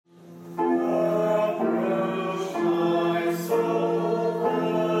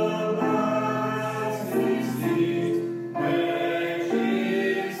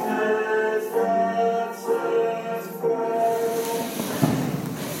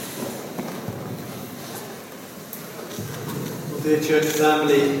Dear church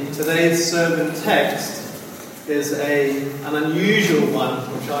family, today's sermon text is an unusual one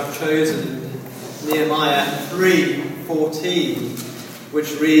which I've chosen, Nehemiah 3:14,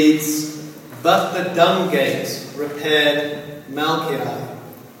 which reads, "But the dung gate repaired Malchiah,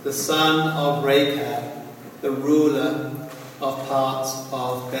 the son of Rechab, the ruler of parts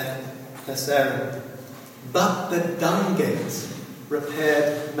of Beth Hesseron." But the dung gate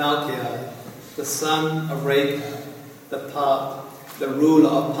repaired Malchiah, the son of Rechab, the ruler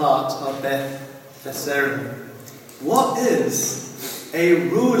of part of Beth Hesseron. What is a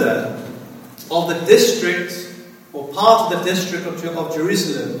ruler of the district or part of the district of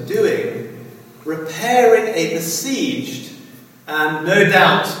Jerusalem doing, repairing a besieged and no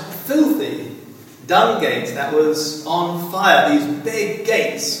doubt filthy dung gate that was on fire? These big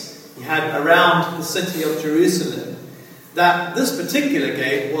gates you had around the city of Jerusalem. That this particular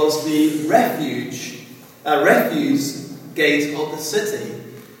gate was the refuse gate of the city.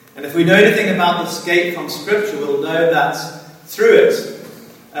 And if we know anything about this gate from Scripture, we'll know that through it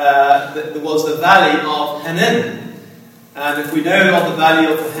there was the valley of Hinnom. And if we know of the valley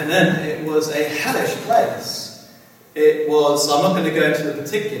of Hinnom, it was a hellish place. It was, I'm not going to go into the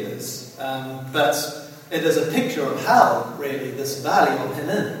particulars, but it is a picture of hell, really, this valley of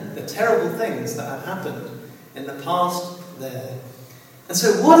Hinnom, the terrible things that had happened in the past there. And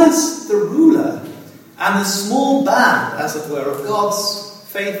so what is the ruler and the small band, as it were, of God's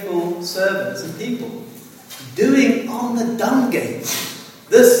faithful servants and people doing on the dung gate?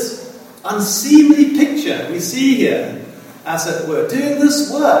 This unseemly picture we see here, as it were, doing this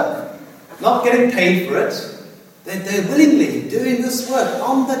work, not getting paid for it. They're willingly doing this work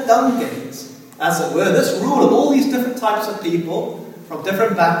on the dung gate, as it were. This rule of all these different types of people from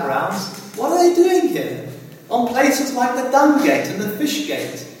different backgrounds, what are they doing here? On places like the dung gate and the fish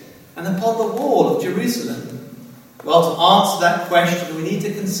gate and upon the wall of Jerusalem? Well, to answer that question, we need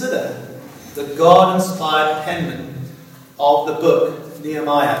to consider the God-inspired penman of the book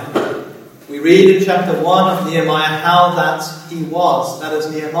Nehemiah. We read in chapter 1 of Nehemiah how that is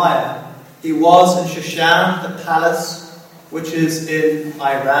Nehemiah. He was in Shushan, the palace, which is in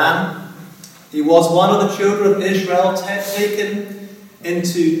Iran. He was one of the children of Israel taken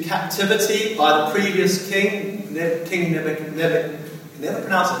into captivity by the previous king Nebuchadnezzar.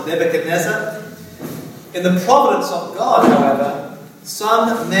 In the providence of God, however,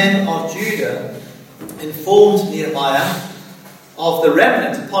 some men of Judah informed Nehemiah of the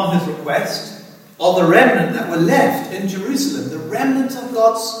remnant, upon his request, of the remnant that were left in Jerusalem, the remnant of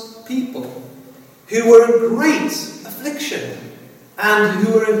God's people, who were in great affliction and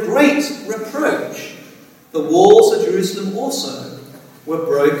who were in great reproach. The walls of Jerusalem also were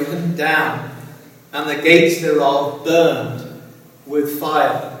broken down, and the gates thereof burned with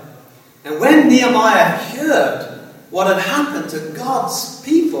fire. And when Nehemiah heard what had happened to God's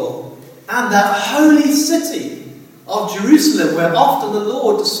people and that holy city of Jerusalem, where often the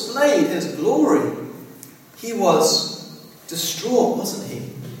Lord displayed his glory, he was distraught, wasn't he?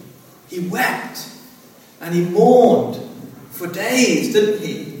 He wept and he mourned for days, didn't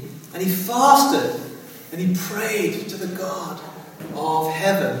he? And he fasted and he prayed to the God of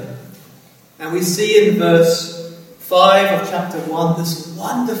heaven. And we see in verse 5 of chapter 1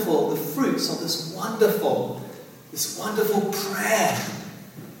 the fruits of this wonderful prayer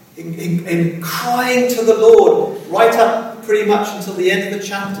in crying to the Lord right up pretty much until the end of the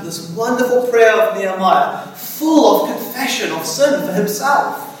chapter. This wonderful prayer of Nehemiah, full of confession of sin for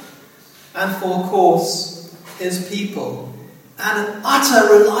himself and for, of course, his people, and an utter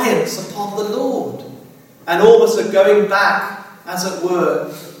reliance upon the Lord, and almost a going back, as it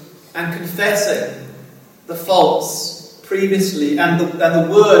were, and confessing the faults previously and the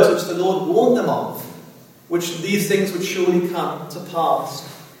words which the Lord warned them of, which these things would surely come to pass.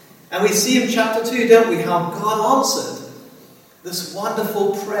 And we see in chapter 2, don't we, how God answered this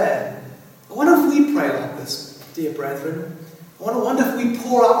wonderful prayer. I wonder if we pray like this, dear brethren. I wonder if we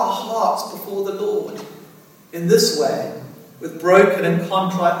pour out our hearts before the Lord in this way, with broken and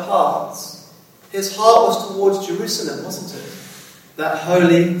contrite hearts. His heart was towards Jerusalem, wasn't it? That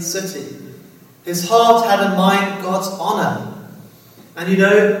holy city. His heart had in mind God's honour. And you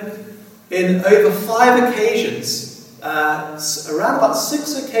know, in over 5 occasions, around about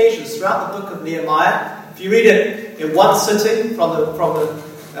 6 occasions throughout the book of Nehemiah, if you read it in one sitting from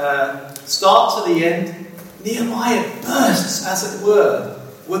the start to the end, Nehemiah bursts, as it were,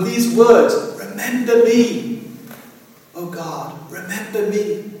 with these words: "Remember me, O God, remember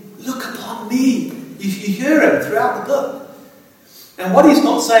me, look upon me." You hear him throughout the book. And what he's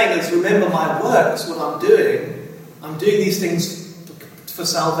not saying is, remember my works, what I'm doing. I'm doing these things for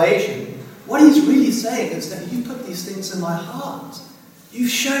salvation. what he's really saying is that you put these things in my heart. You've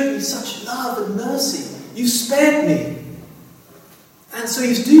shown me such love and mercy. You've spared me. And so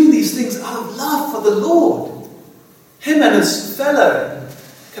he's doing these things out of love for the Lord. Him and his fellow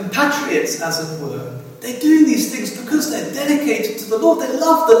compatriots, as it were, they're doing these things because they're dedicated to the Lord. They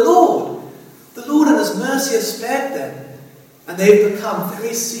love the Lord. The Lord in his mercy has spared them. And they've become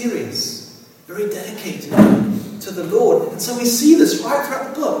very serious, very dedicated to the Lord. And so we see this right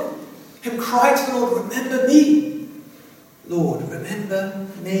throughout the book. Him cry to the Lord, remember me. Lord, remember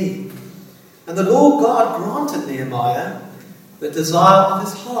me. And the Lord God granted Nehemiah the desire of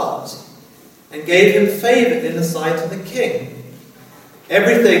his heart and gave him favor in the sight of the king.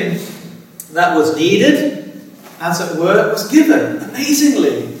 Everything that was needed, as it were, was given,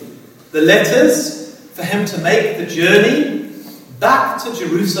 amazingly. The letters for him to make the journey back to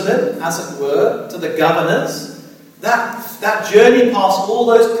Jerusalem, as it were, to the governors. That journey past all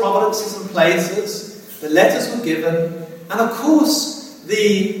those provinces and places, the letters were given, and of course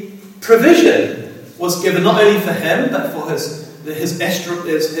the provision was given not only for him, but for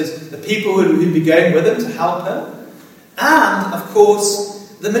the people who'd be going with him to help him, and of course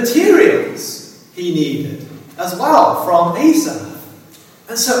the materials he needed as well from Asaph.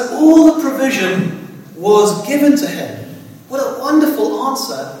 And so all the provision was given to him. What a wonderful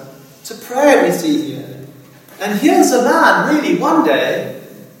answer to prayer we see here. And here's a man, really, one day,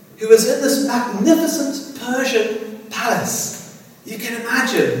 who was in this magnificent Persian palace. You can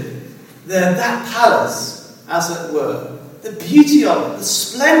imagine that palace, as it were. The beauty of it, the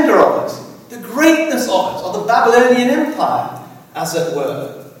splendor of it, the greatness of it, of the Babylonian Empire, as it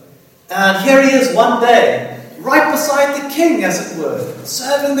were. And here he is one day, right beside the king, as it were,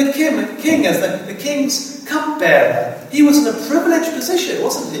 serving the king as the king's cupbearer. He was in a privileged position,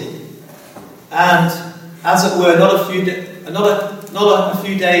 wasn't he? And as it were, not a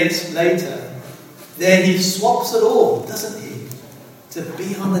few days later, there he swaps it all, doesn't he? To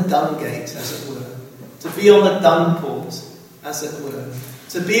be on the dung gate, as it were. To be on the dung port, as it were.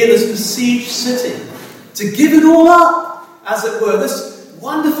 To be in this besieged city. To give it all up, as it were. This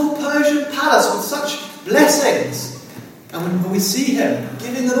wonderful Persian palace with such blessings. And when we see him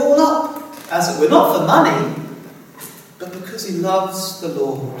giving it all up, as it were, not for money, but because he loves the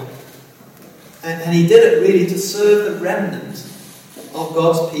Lord. And he did it really to serve the remnant of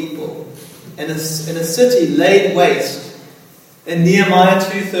God's people in a city laid waste. In Nehemiah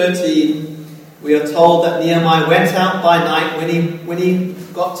 2:13, we are told that Nehemiah went out by night when he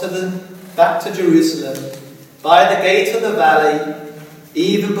got back to Jerusalem, by the gate of the valley,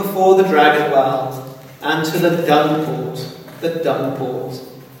 even before the dragon well, and to the dung port,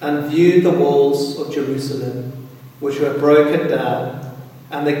 and viewed the walls of Jerusalem, which were broken down,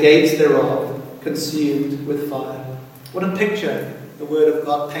 and the gates thereof consumed with fire. What a picture the Word of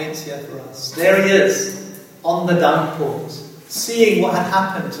God paints here for us. There he is, on the dung port, seeing what had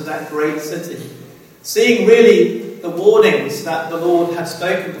happened to that great city, seeing really the warnings that the Lord had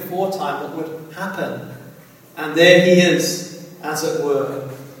spoken before time what would happen. And there he is, as it were,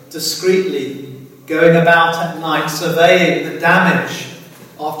 discreetly going about at night, surveying the damage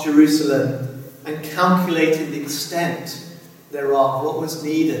of Jerusalem and calculating the extent thereof, what was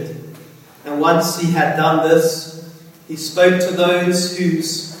needed. And once he had done this, he spoke to those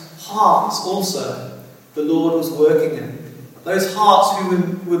whose hearts also the Lord was working in. Those hearts who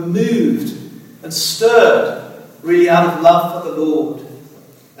were moved and stirred really out of love for the Lord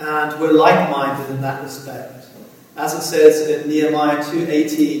and were like-minded in that respect. As it says in Nehemiah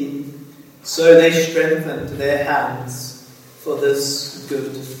 2:18, so they strengthened their hands for this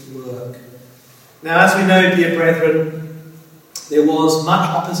good work. Now, as we know, dear brethren, there was much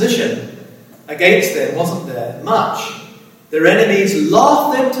opposition against them, wasn't there? Much. Their enemies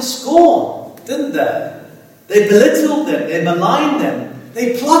laughed them to scorn, didn't they? They belittled them, they maligned them,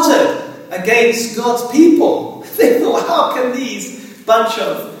 they plotted against God's people. They thought, how can these bunch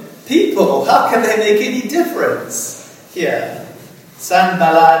of people, how can they make any difference here?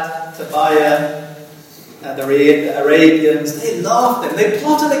 Sanballat, Tobiah, the Arabians, they laughed them, they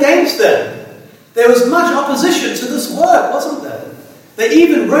plotted against them. There was much opposition to this work, wasn't there? They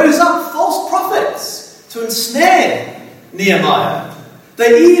even rose up false prophets to ensnare Nehemiah.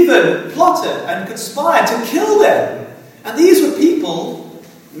 They even plotted and conspired to kill them. And these were people,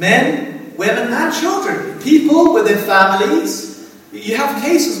 men, women and children. People with their families. You have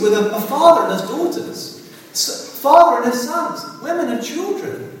cases with a father and his daughters. Father and his sons. Women and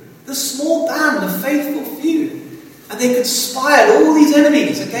children. This small band of faithful few. And they conspired all these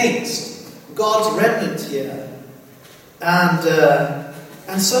enemies against God's remnant here.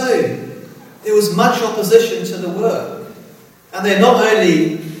 And so there was much opposition to the work. And they not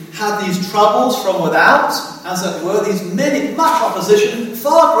only had these troubles from without, as it were, much opposition,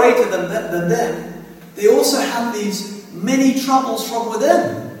 far greater than them, they also had these many troubles from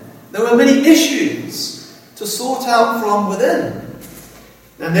within. There were many issues to sort out from within.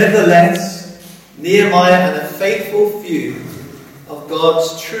 And nevertheless, Nehemiah and a faithful few of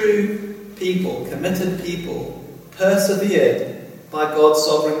God's true people, committed people, persevered by God's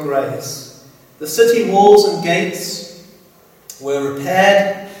sovereign grace. The city walls and gates were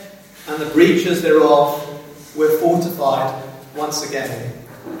repaired, and the breaches thereof were fortified once again.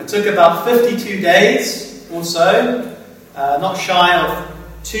 It took about 52 days or so, not shy of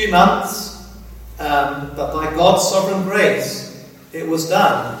 2 months, but by God's sovereign grace, it was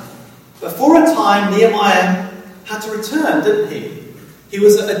done. But for a time, Nehemiah had to return, didn't he? He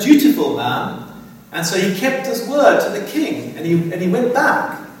was a dutiful man, and so he kept his word to the king, and he went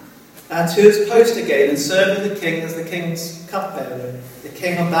back to his post again and served with the king as the king's cupbearer, the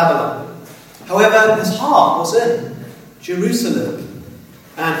king of Babylon. However, his heart was in Jerusalem,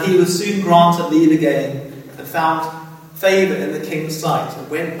 and he was soon granted leave again and found favour in the king's sight and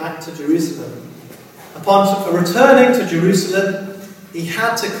went back to Jerusalem. Upon returning to Jerusalem, he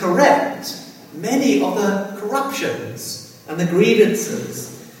had to correct many of the corruptions and the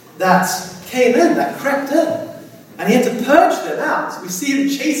grievances that came in, that crept in. And he had to purge them out. We see him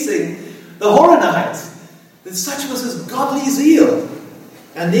chasing the Horonites. Such was his godly zeal.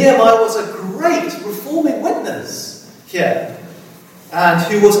 And Nehemiah was a great reforming witness here, and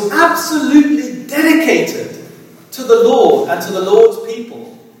who was absolutely dedicated to the Lord and to the Lord's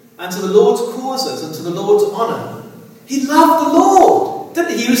people and to the Lord's causes and to the Lord's honour. He loved the Lord,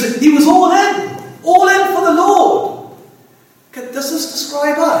 didn't he? He was all in for the Lord. Does this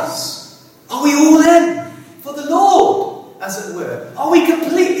describe us? Are we all in for the Lord, as it were? Are we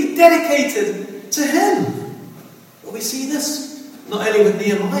completely dedicated to him? Well, we see this not only with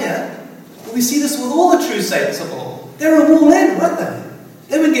Nehemiah, but we see this with all the true saints of old. They were all in, weren't they?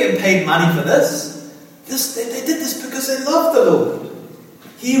 They weren't getting paid money for this. They did this because they loved the Lord.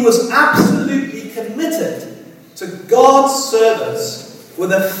 He was absolutely committed to God's service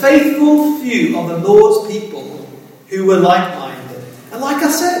with a faithful few of the Lord's people who were like-minded. And like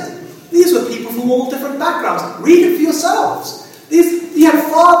I said, these were people from all different backgrounds. Read it for yourselves. You had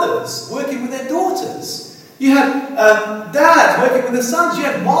fathers working with their daughters. You had dads working with their sons. You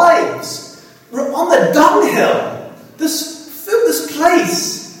had wives on the dunghill. This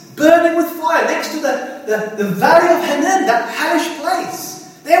place burning with fire next to the valley of Hinnom, that hellish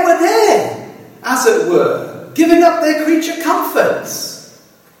place. They were there, as it were, giving up their creature comforts.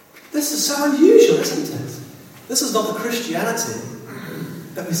 This is so unusual, isn't it? This is not the Christianity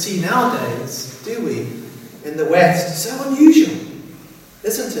that we see nowadays, do we? In the West. So unusual.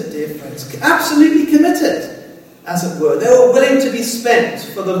 Isn't it, dear friends? Absolutely committed, as it were. They were willing to be spent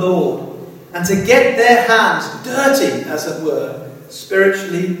for the Lord and to get their hands dirty, as it were,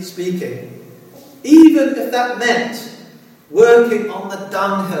 spiritually speaking. Even if that meant working on the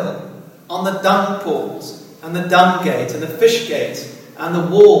dunghill, on the dung pools, and the dung gate, and the fish gate, and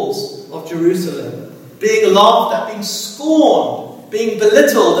the walls of Jerusalem. Being laughed at, being scorned, being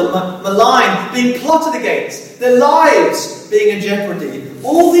belittled and maligned, being plotted against, their lives being in jeopardy.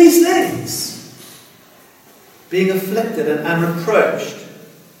 All these things being afflicted and reproached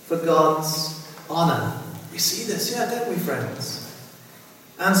for God's honour. We see this, don't we, friends?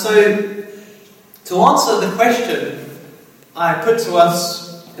 And so, to answer the question I put to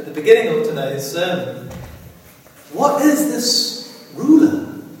us at the beginning of today's sermon, what is this ruler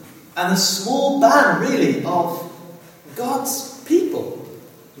and the small band, really, of God's people?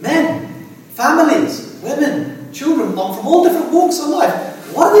 Men, families, women, children from all different walks of life.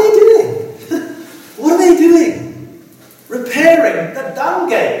 What are they doing? What are they doing? Repairing the dung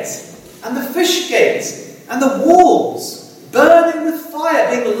gates and the fish gates and the walls, burning with fire,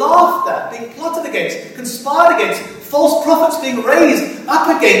 being laughed at, being plotted against, conspired against, false prophets being raised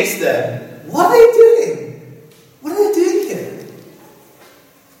up against them. What are they doing? What are they doing here?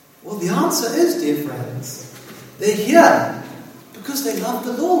 Well, the answer is, dear friends, they're here because they love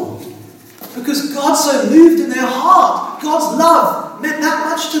the Lord. Because God so moved in their heart. God's love meant that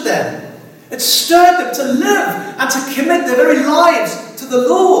much to them. It stirred them to live and to commit their very lives to the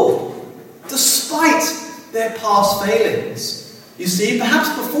Lord, despite their past failings. You see, perhaps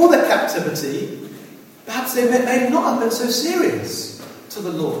before their captivity, perhaps they may not have been so serious to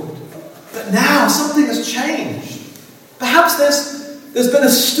the Lord. But now something has changed. Perhaps there's been a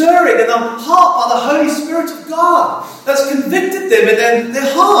stirring in their heart by the Holy Spirit of God that's convicted them in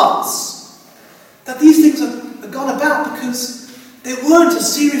their hearts that these things have gone about because they weren't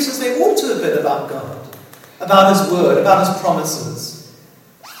as serious as they ought to have been about God, about His Word, about His promises.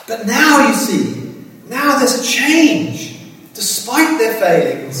 But now you see, now there's a change. Despite their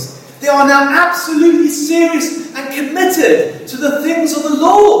failings, they are now absolutely serious and committed to the things of the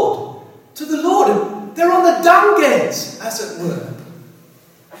Lord. To the Lord. They're on the dung gate, as it were.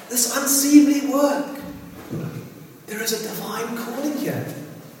 This unseemly work. There is a divine calling here,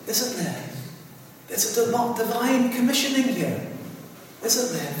 isn't there? There's a divine commissioning here,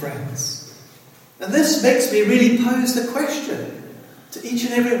 isn't there, friends? And this makes me really pose the question to each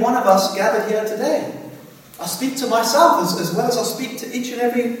and every one of us gathered here today. I speak to myself as well as I speak to each and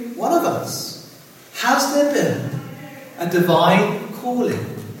every one of us. Has there been a divine calling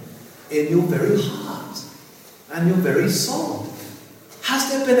in your very heart and your very soul? Has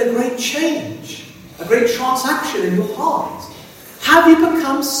there been a great change, a great transaction in your heart? Have you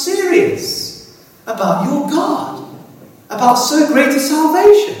become serious about your God, about so great a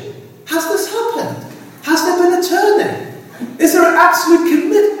salvation? Has this happened? Has there been a turning? Is there an absolute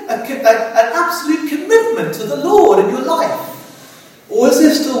commitment to the Lord in your life? Or is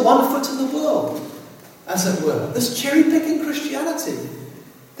there still one foot in the world, as it were? This cherry-picking Christianity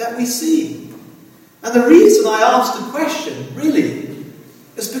that we see. And the reason I ask the question, really,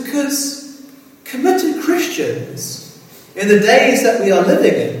 is because committed Christians, in the days that we are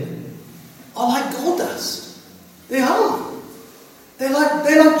living in, are like gold dust. They are. They're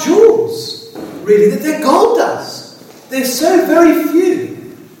like jewels, really. They're gold dust. They're so very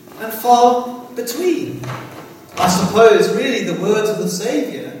few and far between. I suppose, really, the words of the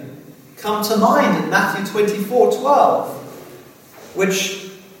Saviour come to mind in Matthew 24:12,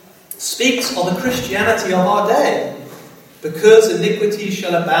 which speaks of the Christianity of our day. Because iniquity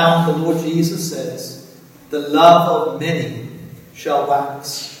shall abound, the Lord Jesus says, the love of many shall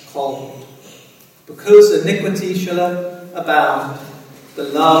wax cold. Because iniquity shall abound, the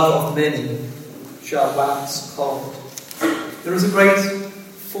love of many shall wax cold. There is a great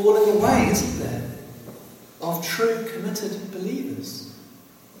falling away, isn't there, of true committed believers.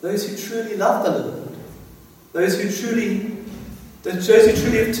 Those who truly love the Lord. Those who truly have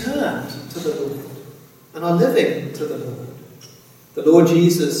turned to the Lord and are living to the Lord. The Lord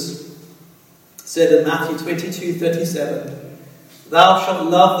Jesus said in Matthew 22:37, Thou shalt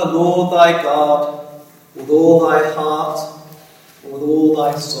love the Lord thy God with all thy heart, and with all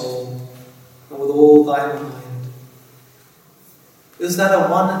thy soul, and with all thy mind. Is that a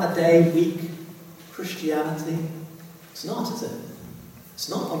one-a-day-week Christianity? It's not, is it? It's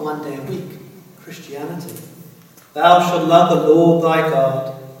not a one-day-a-week Christianity. Thou shalt love the Lord thy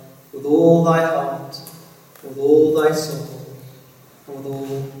God with all thy heart, with all thy soul, and with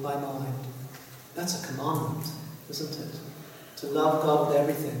all thy mind. That's a commandment, isn't it? To love God with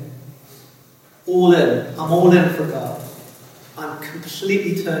everything. All in. I'm all in for God. I'm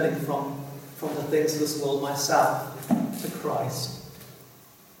completely turning from the things of this world myself to Christ.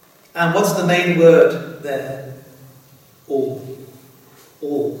 And what's the main word there? All.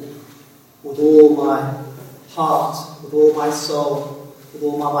 All. With all my heart, with all my soul, with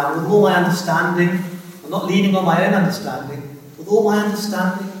all my mind, with all my understanding. I'm not leaning on my own understanding. With all my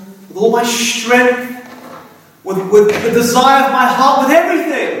understanding, with all my strength, with the desire of my heart, with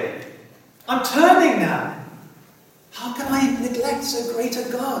everything. I'm turning now. How can I neglect so great a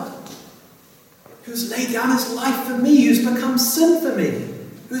God? Who's laid down his life for me, who's become sin for me,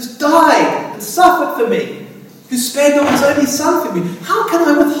 who's died and suffered for me, who spared not his only son for me. How can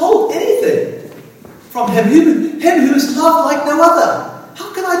I withhold anything from him who is loved like no other?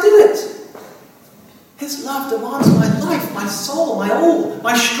 How can I do it? His love demands my life, my soul, my all,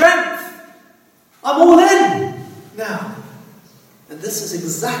 my strength. I'm all in now. And this is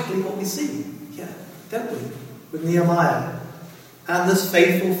exactly what we see here, don't we? With Nehemiah and this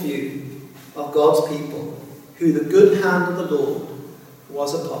faithful few of God's people who the good hand of the Lord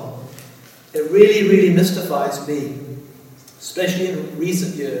was upon. It really, really mystifies me, especially in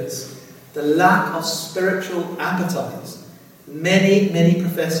recent years, the lack of spiritual appetite many, many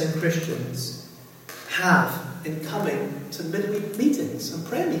professing Christians have in coming to midweek meetings and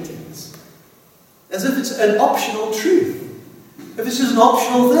prayer meetings. As if it's an optional truth. If it's just an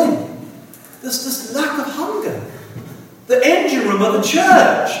optional thing. There's this lack of hunger. The engine room of the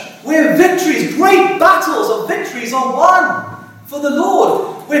church, where victories, great battles of victories are won for the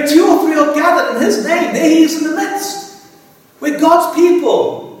Lord. Where 2 or 3 are gathered in his name, there he is in the midst. Where God's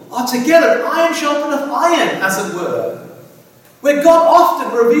people are together, iron sharpeneth iron, as it were. Where God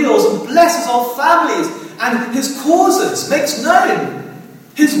often reveals and blesses our families and his causes, makes known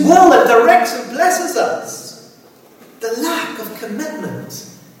his will and directs and blesses us. The lack of commitment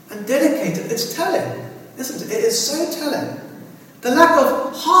and dedicated, it's telling, isn't it? It is so telling. The lack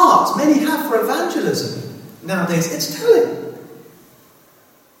of heart many have for evangelism nowadays, it's telling.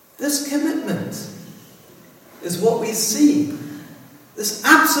 This commitment is what we see. This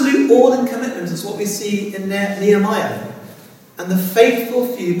absolute all-in commitment is what we see in Nehemiah and the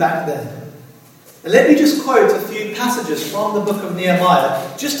faithful few back then. And let me just quote a few passages from the book of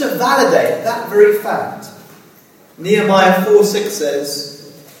Nehemiah just to validate that very fact. Nehemiah 4:6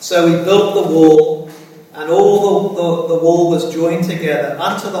 says, "So we built the wall, and all the wall was joined together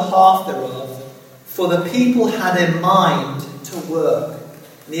unto the half thereof, for the people had a mind to work."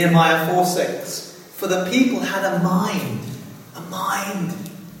 Nehemiah 4:6. For the people had a mind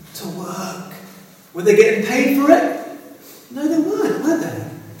to work. Were they getting paid for it? No, they weren't, were they?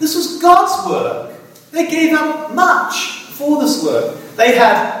 This was God's work. They gave up much for this work. They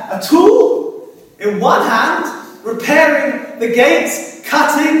had a tool in one hand, repairing the gates,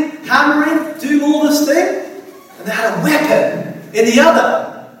 cutting, hammering, doing all this thing. And they had a weapon in the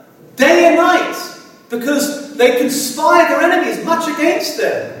other, day and night, because they conspired their enemies much against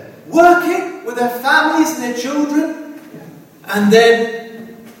them, working with their families and their children, and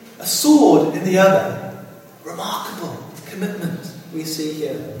then a sword in the other. Remarkable commitment we see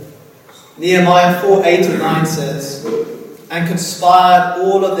here. Nehemiah 4:8-9 says, "And conspired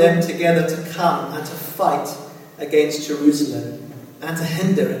all of them together to come and to fight against Jerusalem and to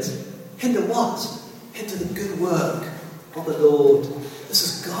hinder it." Hinder what? Hinder the good work of the Lord. This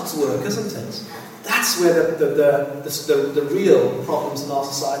is God's work, isn't it? That's where the real problems in our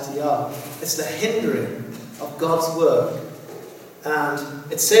society are. It's the hindering of God's work. And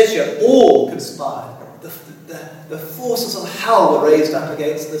it says here, all conspired. The forces of hell were raised up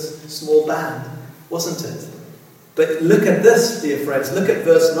against this small band, wasn't it? But look at this, dear friends. Look at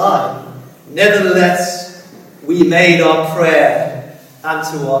verse 9. "Nevertheless, we made our prayer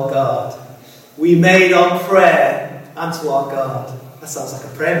unto our God." We made our prayer unto our God. That sounds like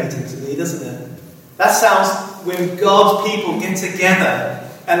a prayer meeting to me, doesn't it? That sounds when God's people get together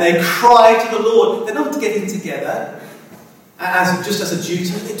and they cry to the Lord. They're not getting together just as a duty.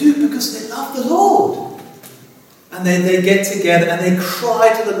 They do it because they love the Lord. And they get together and they cry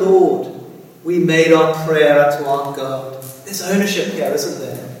to the Lord. We made our prayer unto our God. There's ownership here, isn't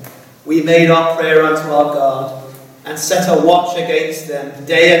there? We made our prayer unto our God and set a watch against them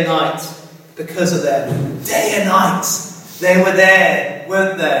day and night because of them. Day and night. They were there,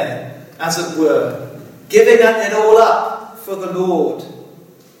 weren't they? As it were. Giving it all up for the Lord.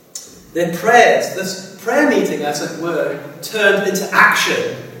 Their prayers, this prayer meeting, as it were, turned into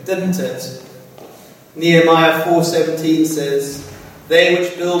action, didn't it? Nehemiah 4:17 says, "They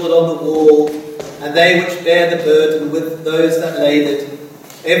which builded on the wall, and they which bear the burden with those that laid it,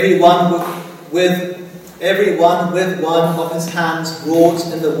 every one with one of his hands wrought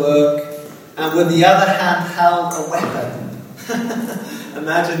in the work, and with the other hand held a weapon."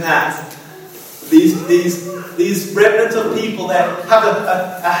 Imagine that. These remnant of people that have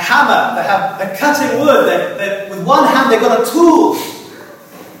a hammer, they have a cutting wood. With one hand they've got a tool,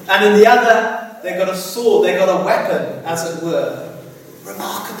 and in the other they've got a sword, they've got a weapon, as it were.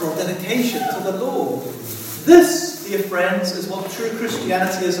 Remarkable dedication to the Lord. This, dear friends, is what true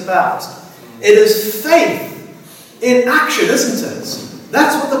Christianity is about. It is faith in action, isn't it?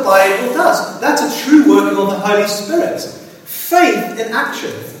 That's what the Bible does. That's a true working of the Holy Spirit. Faith in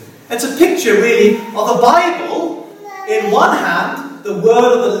action. It's a picture, really, of the Bible in one hand, the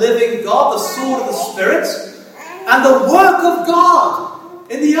Word of the living God, the sword of the Spirit, and the work of God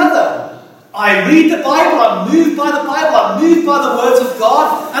in the other. I read the Bible, I'm moved by the Bible, I'm moved by the words of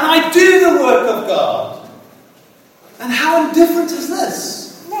God, and I do the work of God. And how indifferent is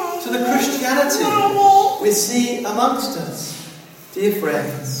this to the Christianity we see amongst us, dear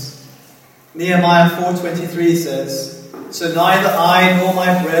friends? Nehemiah 4:23 says, "So neither I nor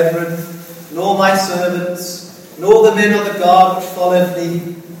my brethren, nor my servants, nor the men of the guard which followed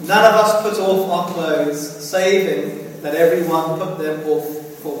me, none of us put off our clothes, saving that everyone put them off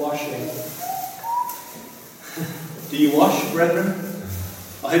for washing." Do you wash, brethren?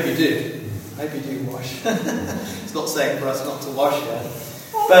 I hope you do. I hope you do wash. It's not saying for us not to wash yet.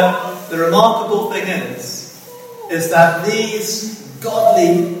 But the remarkable thing is that these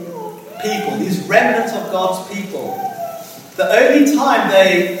godly people, these remnants of God's people, the only time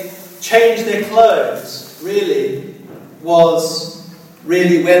they changed their clothes really was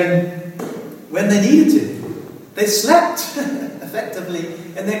really when they needed to. They slept effectively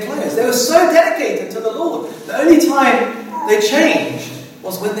in their clothes. They were so dedicated to the Lord. The only time they changed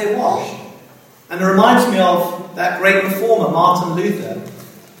was when they washed. And it reminds me of that great reformer, Martin Luther.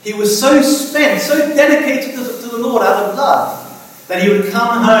 He was so spent, so dedicated to the Lord out of love, that he would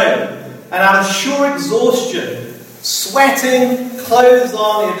come home and out of sheer exhaustion, sweating, clothes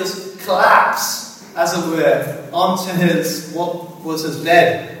on, he'd just collapse as it were, onto what was his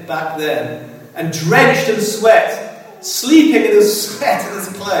bed back then, and drenched in sweat, sleeping in his sweat in his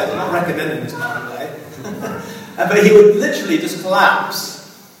clothes. I'm not recommending this, by the way. But he would literally just collapse.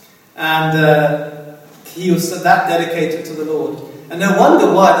 And he was that dedicated to the Lord. And no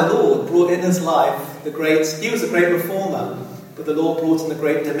wonder why the Lord brought in his life he was a great reformer, but the Lord brought in the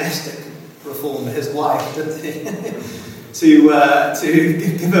great domestic reformer, his wife, didn't he? to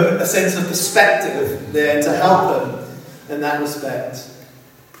give him a sense of perspective there, to help him in that respect.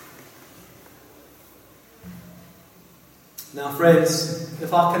 Now, friends,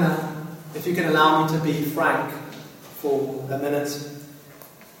 if you can allow me to be frank for a minute,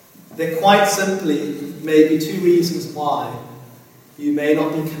 there quite simply may be two reasons why you may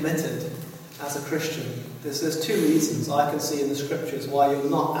not be committed as a Christian. There's two reasons I can see in the scriptures why you're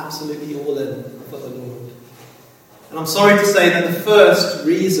not absolutely all in for the Lord. And I'm sorry to say that the first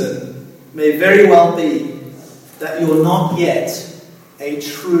reason may very well be that you're not yet a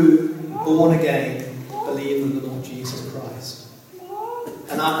true born-again believer in the Lord Jesus Christ.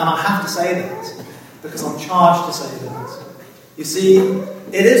 And I have to say that because I'm charged to say that. You see,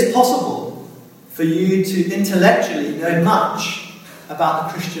 it is possible for you to intellectually know much about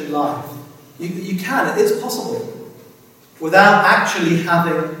the Christian life. You can, it is possible, without actually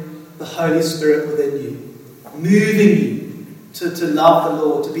having the Holy Spirit within you, moving you to love the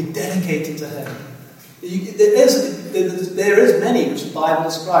Lord, to be dedicated to Him. There is many, which the Bible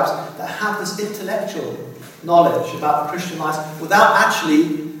describes, that have this intellectual knowledge about the Christian life without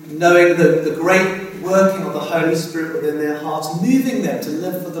actually knowing the great working of the Holy Spirit within their hearts, moving them to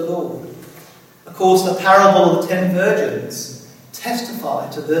live for the Lord. Of course, the parable of the 10 virgins testify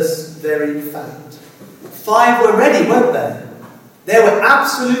to this very fact. 5 were ready, weren't they? They were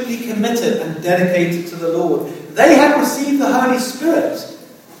absolutely committed and dedicated to the Lord. They had received the Holy Spirit.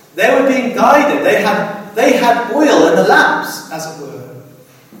 They were being guided. They had oil in the lamps, as it were.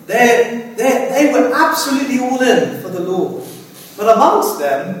 They were absolutely all in for the Lord. But amongst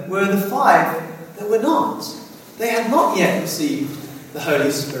them were the 5 that were not. They had not yet received the Holy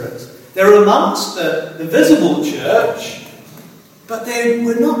Spirit. They were amongst the visible church, but they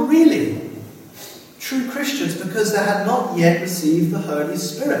were not really true Christians because they had not yet received the Holy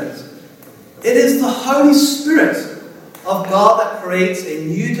Spirit. It is the Holy Spirit of God that creates a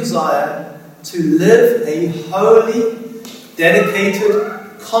new desire to live a holy,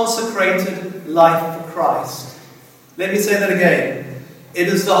 dedicated, consecrated life for Christ. Let me say that again. It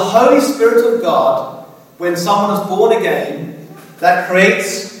is the Holy Spirit of God, when someone is born again, that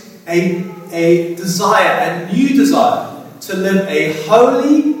creates a desire, a new desire, to live a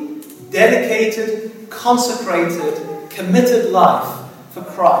holy, dedicated, consecrated, committed life for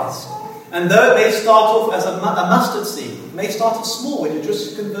Christ. And though it may start off as a mustard seed, it may start off small when you're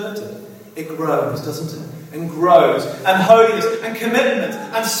just converted, it grows, doesn't it? And grows, and holiness, and commitment,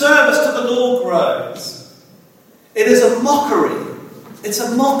 and service to the Lord grows. It is a mockery. It's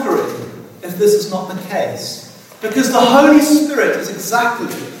a mockery if this is not the case. Because the Holy Spirit is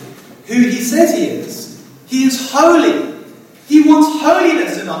exactly who He says He is. He is holy. He wants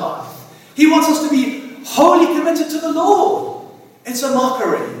holiness in our life. He wants us to be wholly committed to the Lord. It's a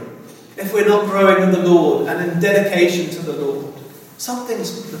mockery if we're not growing in the Lord and in dedication to the Lord.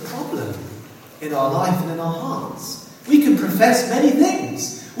 Something's the problem in our life and in our hearts. We can profess many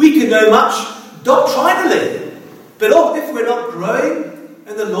things. We can know much doctrinally. But if we're not growing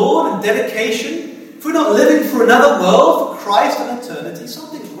in the Lord and dedication, if we're not living for another world, for Christ and eternity,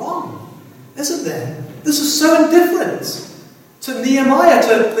 something's wrong, isn't there? This is so indifferent to Nehemiah,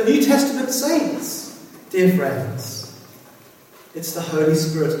 to the New Testament saints, dear friends. It's the Holy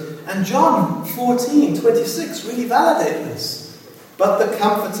Spirit. And John 14:26 really validates this. But the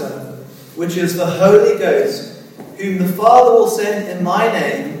Comforter, which is the Holy Ghost, whom the Father will send in my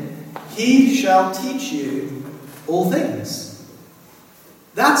name, He shall teach you all things.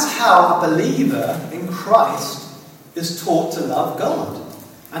 That's how a believer in Christ is taught to love God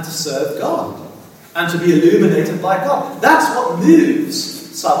and to serve God and to be illuminated by God. That's what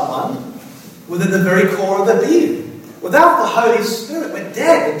moves someone within the very core of their being. Without the Holy Spirit, we're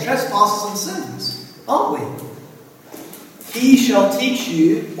dead in trespasses and sins, aren't we? He shall teach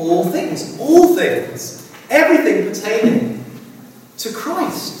you all things, everything pertaining to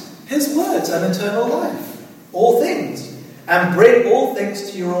Christ, His words and eternal life, all things, and bring all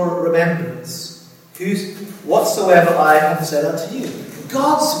things to your remembrance, whatsoever I have said unto you.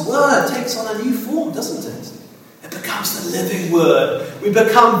 God's word takes on a new form, doesn't it? It becomes the living word. We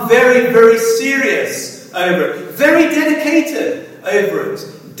become very, very serious over it, very dedicated over it.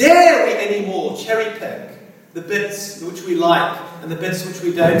 Dare we anymore cherry pick the bits which we like and the bits which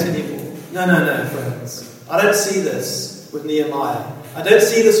we don't anymore? No, friends. I don't see this with Nehemiah. I don't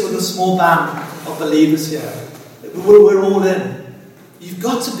see this with a small band of believers here. We're all in. You've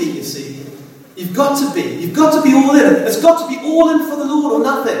got to be, you see. You've got to be. You've got to be all in. It's got to be all in for the Lord or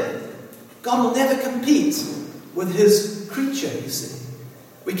nothing. God will never compete with his creature, you see.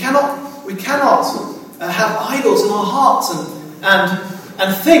 We cannot have idols in our hearts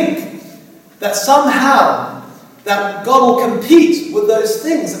and think that somehow that God will compete with those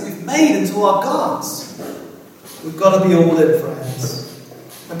things that we've made into our gods. We've got to be all in, friends.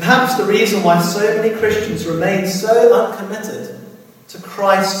 And perhaps the reason why so many Christians remain so uncommitted to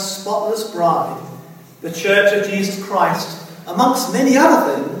Christ's spotless bride, the Church of Jesus Christ, amongst many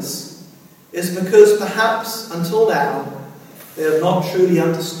other things, is because perhaps until now they have not truly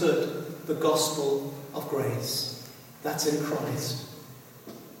understood the gospel of grace. That's in Christ.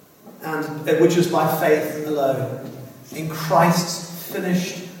 And which is by faith alone. In Christ's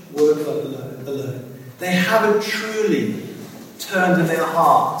finished work alone. They haven't truly turned in their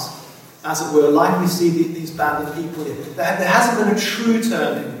heart, as it were, like we see these band of people here. There hasn't been a true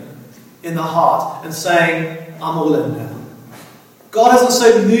turning in the heart and saying, I'm all in now. God hasn't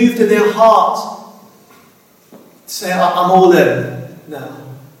so moved in their heart to say, I'm all in now.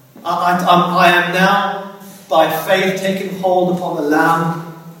 I am now, by faith, taking hold upon the Lamb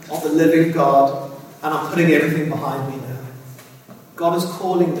of the living God, and I'm putting everything behind me now. God is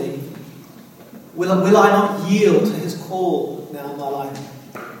calling me. Will I not yield to his call now in my life?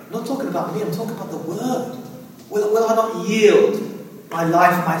 I'm not talking about me, I'm talking about the Word. Will I not yield my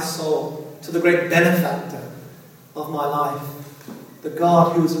life, my soul, to the great benefactor of my life, the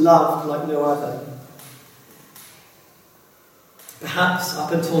God who is loved like no other? Perhaps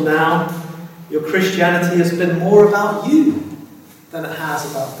up until now, your Christianity has been more about you than it has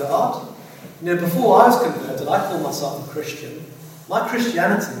about God. Before I was converted, I called myself a Christian. My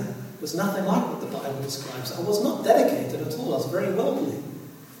Christianity was nothing like what the Bible describes. I was not dedicated at all. I was very worldly.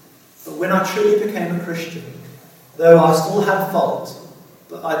 But when I truly became a Christian, though I still had fault,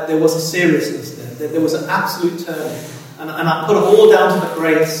 but there was a seriousness there. There was an absolute turning. And I put it all down to the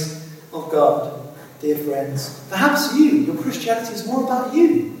grace of God, dear friends. Perhaps your Christianity is more about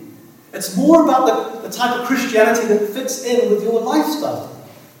you. It's more about the type of Christianity that fits in with your lifestyle.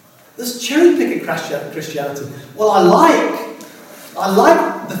 This cherry-picking Christianity. Well, I like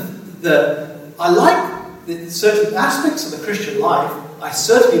the certain aspects of the Christian life. I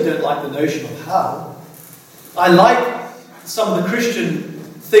certainly don't like the notion of hell. I like some of the Christian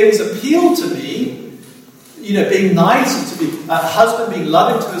things appeal to me. Being nice and to be a husband being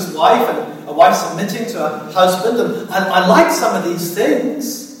loving to his wife and a wife submitting to her husband. And I like some of these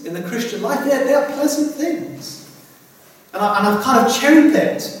things in the Christian life. They are pleasant things. And I've kind of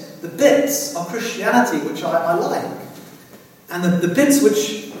cherry-picked the bits of Christianity which I like. And the bits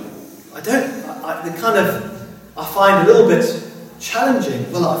which I find a little bit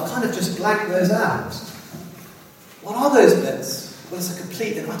challenging. Well, I've kind of just blanked those out. What are those bits? Well, it's a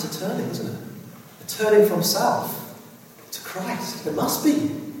complete and utter turning, isn't it? A turning from self to Christ. It must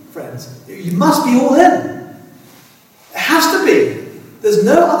be, friends. You must be all in. It has to be. There's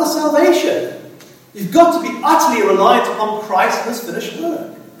no other salvation. You've got to be utterly reliant upon Christ and his finished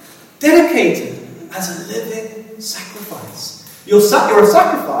work. Dedicated as a living sacrifice. You're a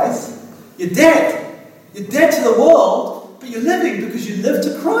sacrifice. You're dead. You're dead to the world, but you're living because you live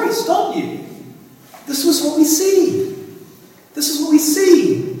to Christ, aren't you? This is what we see. This is what we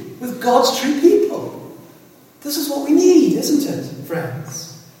see with God's true people. This is what we need, isn't it,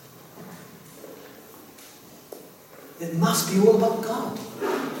 friends? It must be all about God.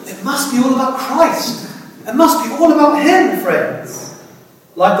 It must be all about Christ. It must be all about him, friends.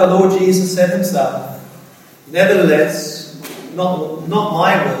 Like the Lord Jesus said himself, nevertheless, not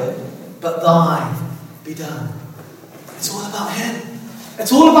my will, but thine be done. It's all about him.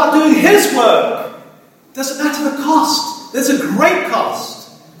 It's all about doing his work. Doesn't matter the cost. There's a great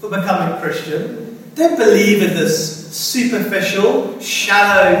cost for becoming a Christian. Don't believe in this superficial,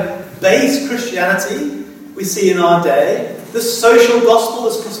 shallow, base Christianity we see in our day. This social gospel,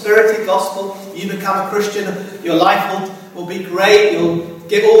 this prosperity gospel. You become a Christian, your life will be great. You'll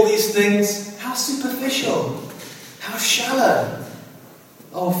get all these things. How superficial. How shallow.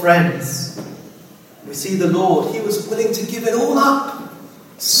 Oh, friends. We see the Lord. He was willing to give it all up.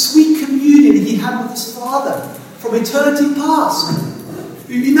 Sweet communion he had with his Father from eternity past.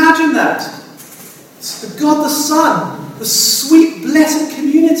 You imagine that. It's the God the Son, the sweet, blessed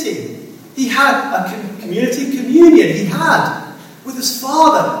community. He had a communion he had with his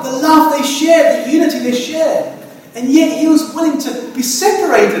Father, the love they shared, the unity they shared. And yet he was willing to be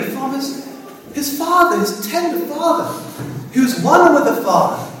separated from his Father, his tender Father, who was one with the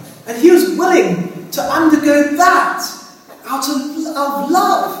Father. And he was willing to undergo that out of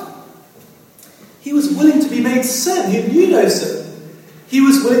love. He was willing to be made sin. He knew no sin. He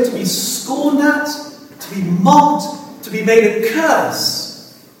was willing to be scorned at, to be mocked, to be made a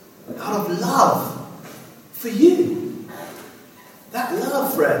curse out of love for you. That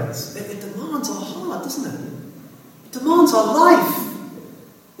love, friends, it demands our heart, doesn't it? It demands our life.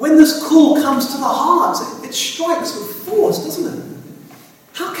 When this call comes to the heart, it strikes with force, doesn't it?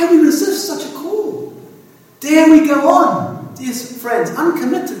 How can we resist such a call? Dare we go on, dear friends,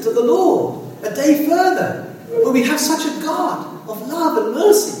 uncommitted to the Lord, a day further, where we have such a God of love and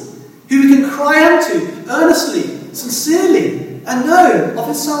mercy, who we can cry unto earnestly, sincerely, and know of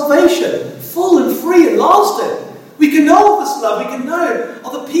his salvation, full and free and lasting. We can know of this love, we can know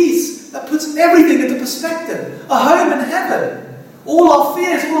of the peace that puts everything into perspective, a home in heaven. All our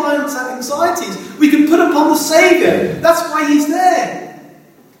fears, all our anxieties, we can put upon the Saviour. That's why he's there.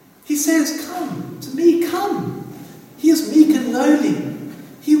 He says, come to me, come. He is meek and lowly.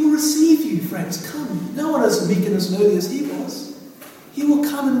 He will receive you, friends. Come. No one is meek and as lowly as he was. He will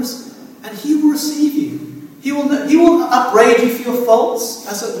come and he will receive you. He will upbraid you for your faults,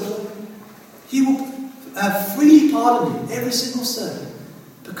 as it were. He will freely pardon you every single sin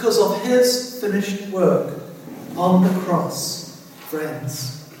because of his finished work on the cross.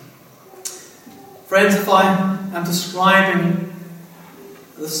 Friends, if I am describing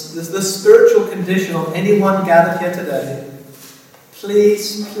the spiritual condition of anyone gathered here today,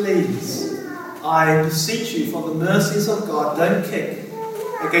 please, I beseech you for the mercies of God, don't kick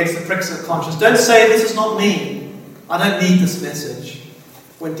against the pricks of conscience. Don't say, this is not me. I don't need this message.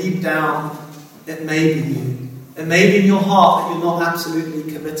 When deep down, it may be you. It may be in your heart that you're not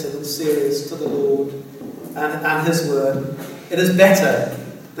absolutely committed and serious to the Lord and his word. It is better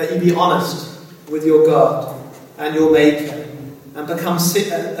that you be honest with your God and your Maker and become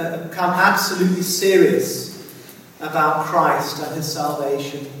absolutely serious about Christ and his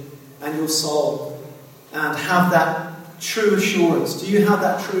salvation and your soul and have that true assurance. Do you have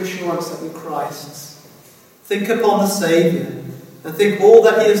that true assurance that you're Christ's? Think upon the Saviour and think all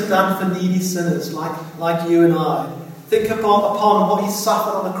that he has done for needy sinners like you and I. Think upon what he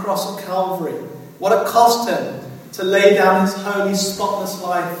suffered on the cross of Calvary, what it cost him to lay down his holy, spotless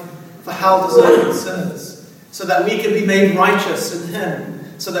life for hell-deserving sinners, so that we can be made righteous in him,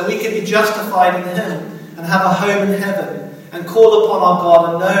 so that we can be justified in him, and have a home in heaven, and call upon our God,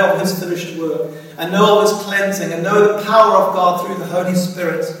 and know of his finished work, and know of his cleansing, and know the power of God through the Holy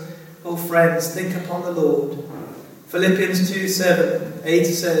Spirit. Oh friends, think upon the Lord. Philippians 2:7-8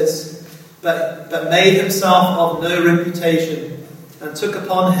 says, but made himself of no reputation, and took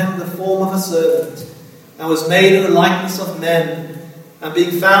upon him the form of a servant, and was made in the likeness of men, and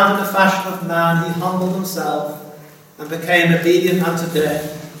being found in the fashion of man, he humbled himself, and became obedient unto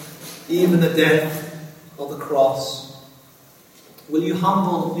death, even the death of the cross. Will you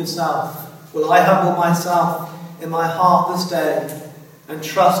humble yourself? Will I humble myself in my heart this day, and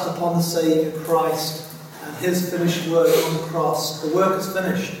trust upon the Saviour Christ, and his finished work on the cross? The work is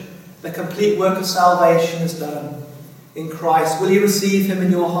finished. The complete work of salvation is done in Christ. Will you receive him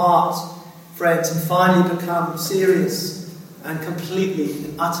in your heart, friends, and finally become serious and completely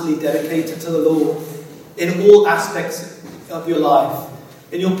and utterly dedicated to the Lord in all aspects of your life,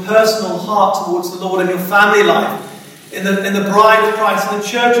 in your personal heart towards the Lord, in your family life, in the bride of Christ, in the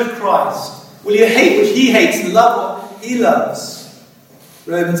church of Christ? Will you hate what he hates and love what he loves?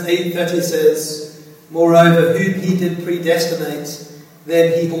 Romans 8:30 says, moreover, whom he did predestinate,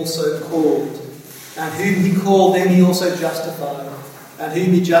 then he also called. And whom he called, then he also justified. And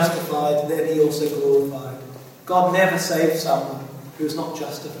whom he justified, then he also glorified. God never saved someone who is not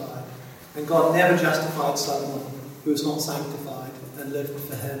justified. And God never justified someone who is not sanctified and lived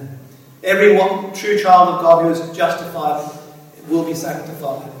for him. Every true child of God who is justified will be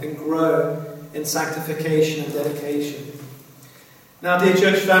sanctified and grow in sanctification and dedication. Now, dear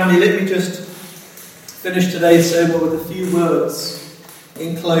church family, let me just finish today's sermon with a few words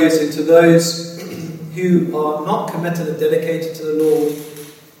in closing to those who are not committed and dedicated to the Lord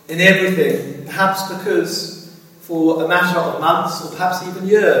in everything, perhaps because for a matter of months or perhaps even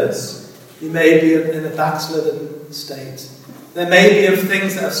years, you may be in a backslidden state. There may be of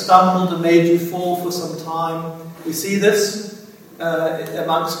things that have stumbled and made you fall for some time. We see this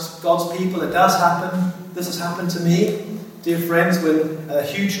amongst God's people. It does happen. This has happened to me, dear friends, when a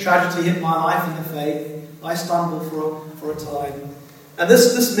huge tragedy hit my life in the faith. I stumbled for a time. And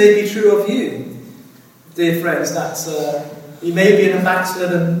this may be true of you, dear friends, that you may be in a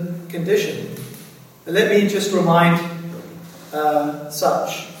backslidden condition. And let me just remind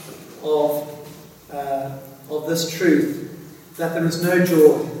such of this truth, that there is no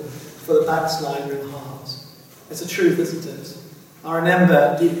joy for the backslider in heart. It's a truth, isn't it? I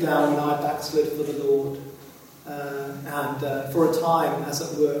remember deep down when I backslid for the Lord, and for a time, as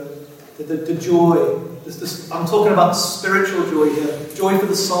it were, the joy. I'm talking about spiritual joy here, joy for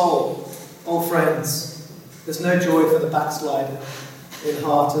the soul. Oh, friends, there's no joy for the backslider in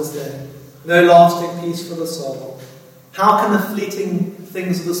heart, is there? No lasting peace for the soul. How can the fleeting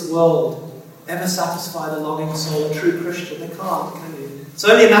things of this world ever satisfy the longing soul? A true Christian, they can't, can you? It's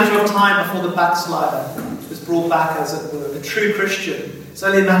only a matter of time before the backslider is brought back, as it were. A true Christian, it's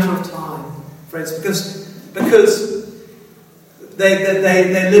only a matter of time, friends, because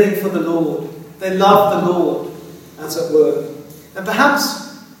they're living for the Lord. They love the Lord, as it were. And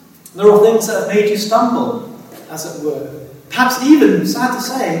perhaps there are things that have made you stumble, as it were. Perhaps even, sad to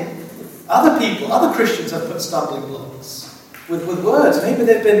say, other people, other Christians have put stumbling blocks with words. Maybe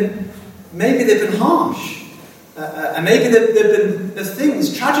they've been harsh. And maybe there's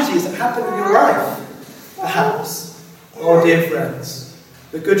things, tragedies that happen in your life, perhaps. Oh, dear friends,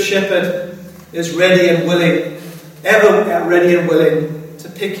 the Good Shepherd is ready and willing, ever ready and willing to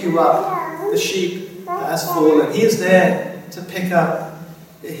pick you up. The sheep that has fallen. He is there to pick up.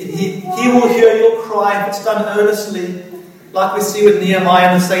 He will hear your cry if it's done earnestly, like we see with Nehemiah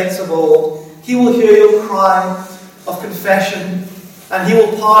and the saints of old. He will hear your cry of confession, and He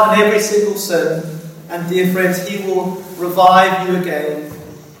will pardon every single sin. And dear friends, He will revive you again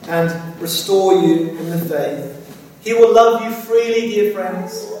and restore you in the faith. He will love you freely, dear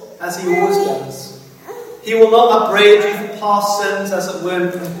friends, as He always does. He will not upbraid you for past sins, as it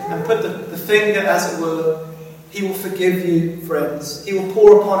were, and put the finger, as it were. He will forgive you, friends. He will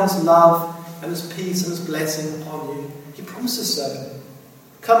pour upon His love and His peace and His blessing upon you. He promises so.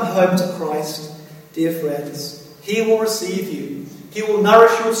 Come home to Christ, dear friends. He will receive you. He will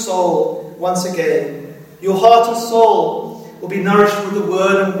nourish your soul once again. Your heart and soul will be nourished with the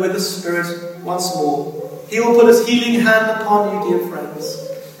Word and with the Spirit once more. He will put His healing hand upon you, dear friends,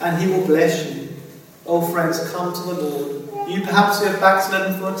 and He will bless you. Oh, friends, come to the Lord. You perhaps who have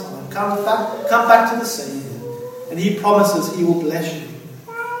backslidden for a time, come back to the Saviour, and He promises He will bless you.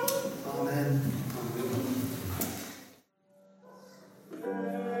 Amen.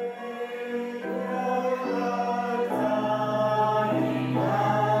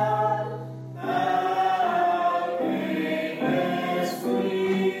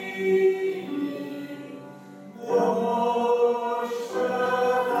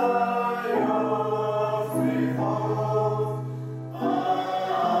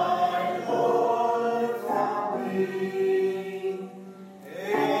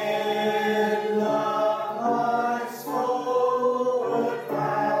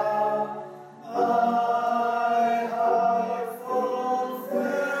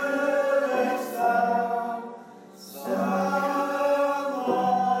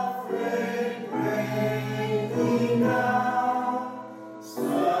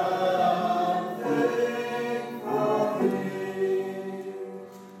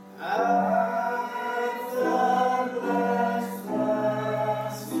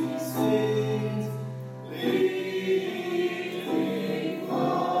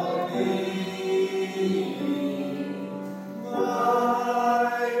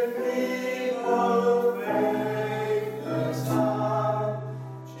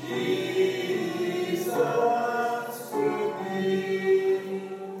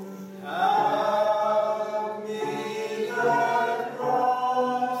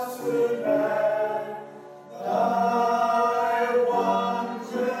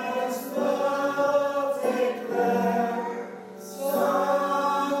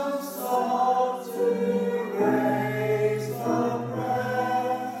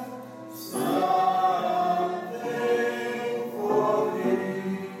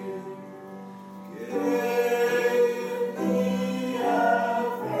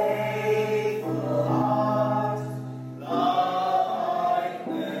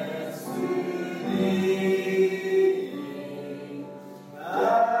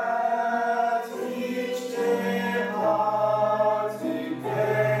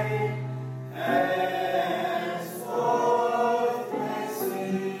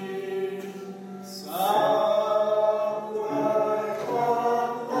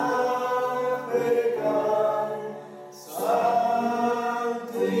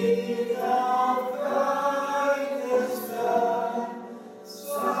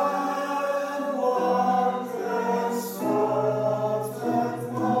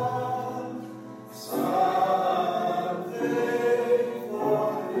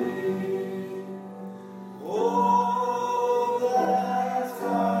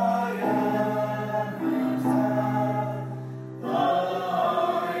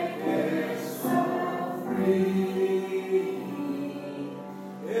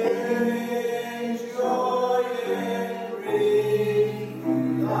 Amen.